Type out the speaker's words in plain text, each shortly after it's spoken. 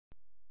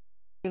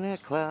Looking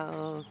at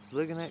clouds,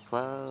 looking at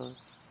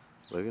clouds,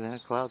 looking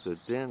at clouds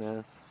with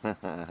Dennis.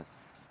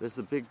 There's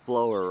a big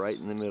blower right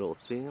in the middle.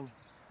 See him?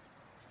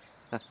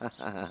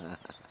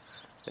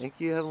 Thank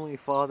you, Heavenly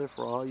Father,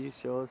 for all you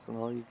show us and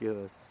all you give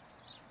us.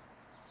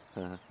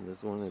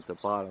 There's one at the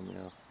bottom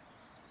now.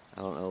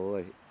 I don't know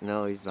what.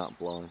 No, he's not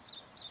blowing.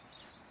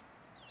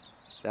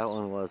 That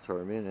one was for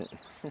a minute.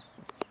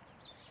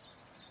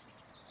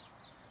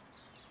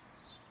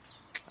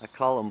 I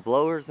call them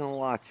blowers and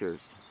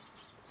watchers.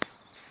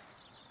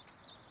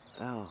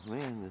 Oh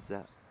man, is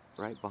that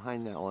right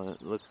behind that one?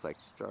 It looks like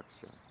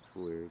structure. It's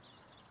weird.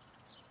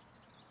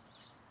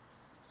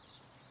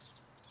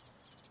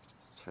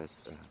 Try.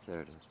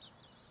 There it is.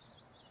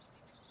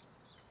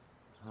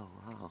 Oh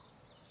wow,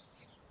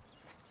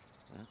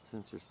 that's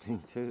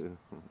interesting too.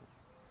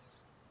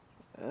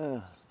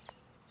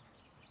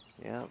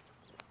 Yeah,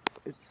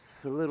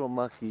 it's a little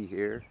mucky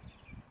here.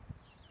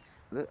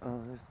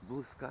 Oh, there's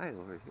blue sky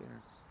over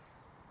here.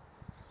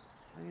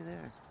 Look at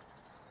there.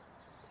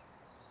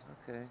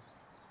 Okay.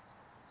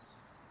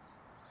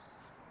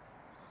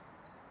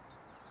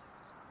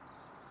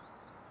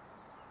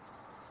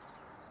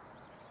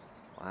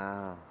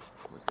 Wow,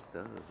 look at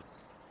those.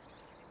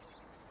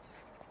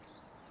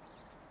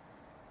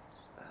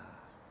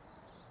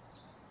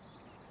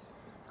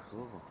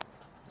 Cool.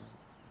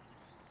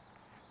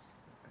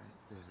 Right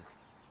there.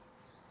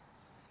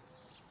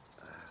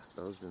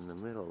 Those in the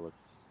middle look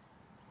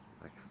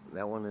like,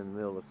 that one in the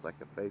middle looks like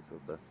a face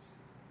with a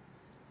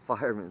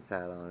fireman's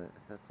hat on it.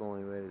 That's the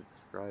only way to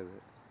describe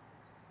it.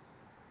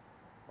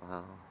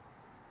 Wow.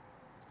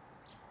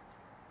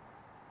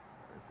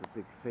 There's a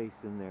big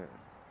face in there,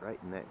 right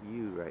in that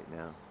U right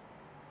now.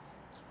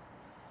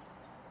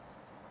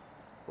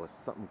 With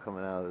something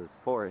coming out of his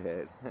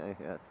forehead.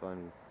 That's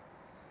funny.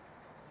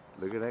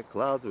 Look at that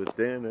clouds with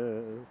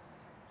Dennis.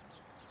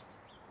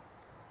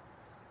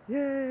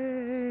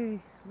 Yay!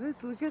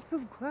 Let's look at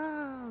some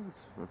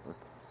clouds.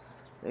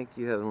 Thank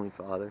you, Heavenly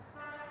Father.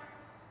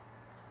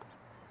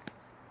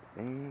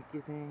 Thank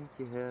you,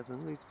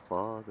 Heavenly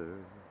Father,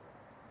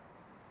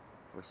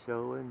 for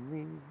showing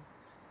me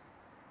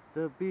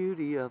the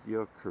beauty of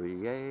your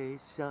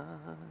creation.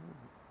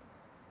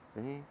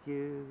 Thank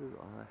you.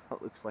 Oh,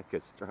 it looks like a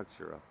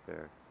structure up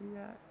there. See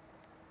that?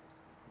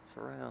 It's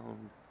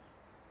round.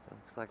 It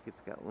looks like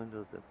it's got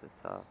windows at the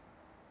top.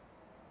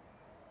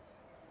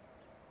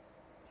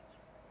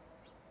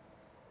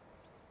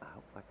 I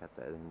hope I got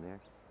that in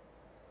there.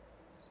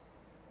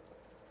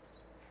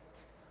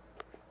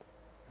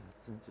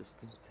 That's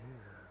interesting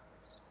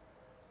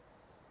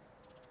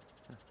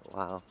too.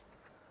 Wow.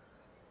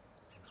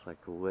 Looks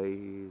like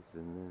waves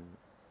and then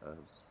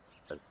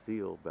a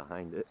seal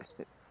behind it.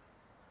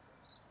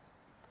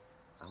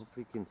 I hope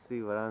you can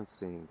see what I'm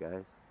seeing,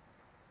 guys.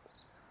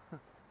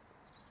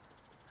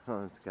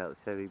 Oh, it's got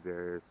teddy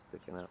bears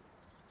sticking up.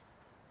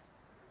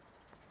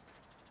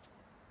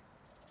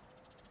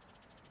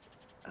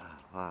 Oh,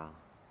 wow.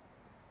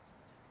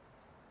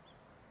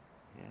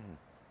 Yeah.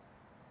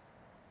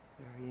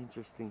 Very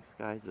interesting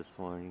skies this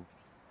morning.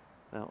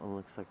 That one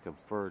looks like a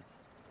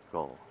bird's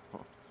skull.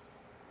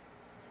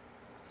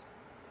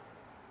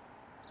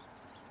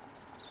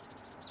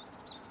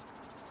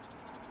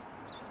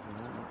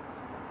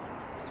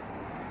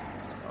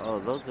 Oh,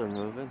 those are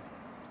moving.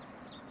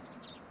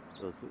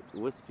 Those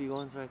wispy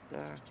ones right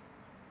there.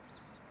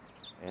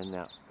 And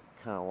that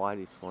kind of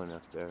whitish one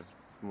up there.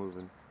 It's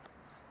moving.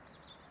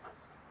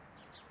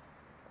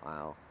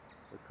 Wow.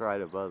 Look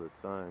right above the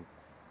sun.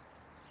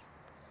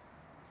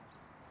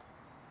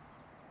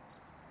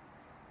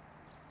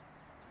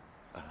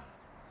 Oh,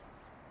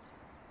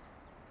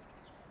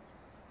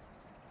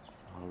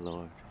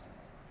 Lord.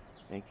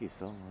 Thank you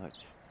so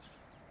much.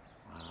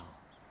 Wow.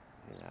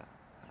 Look at that.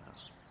 Wow.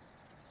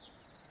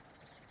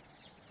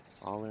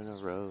 All in a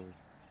row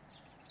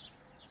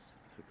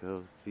to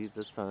go see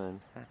the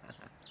sun.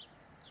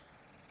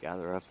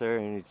 Gather up their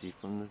energy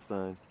from the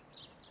sun.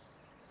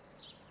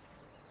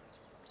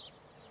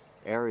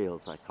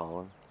 Aerials, I call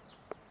them.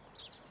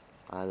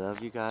 I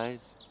love you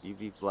guys. You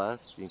be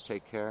blessed. You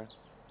take care.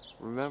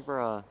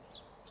 Remember,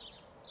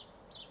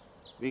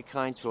 be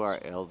kind to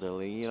our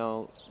elderly. You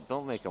know,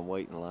 don't make them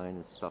wait in line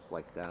and stuff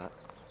like that.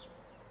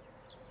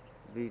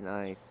 Be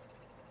nice.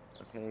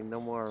 Okay? No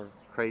more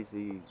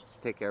crazy,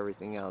 take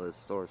everything out of the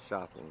store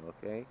shopping,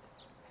 okay?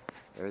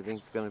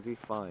 Everything's going to be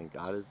fine.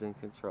 God is in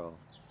control.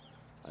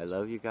 I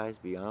love you guys.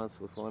 Be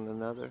honest with one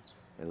another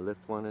and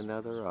lift one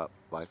another up.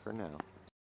 Bye for now.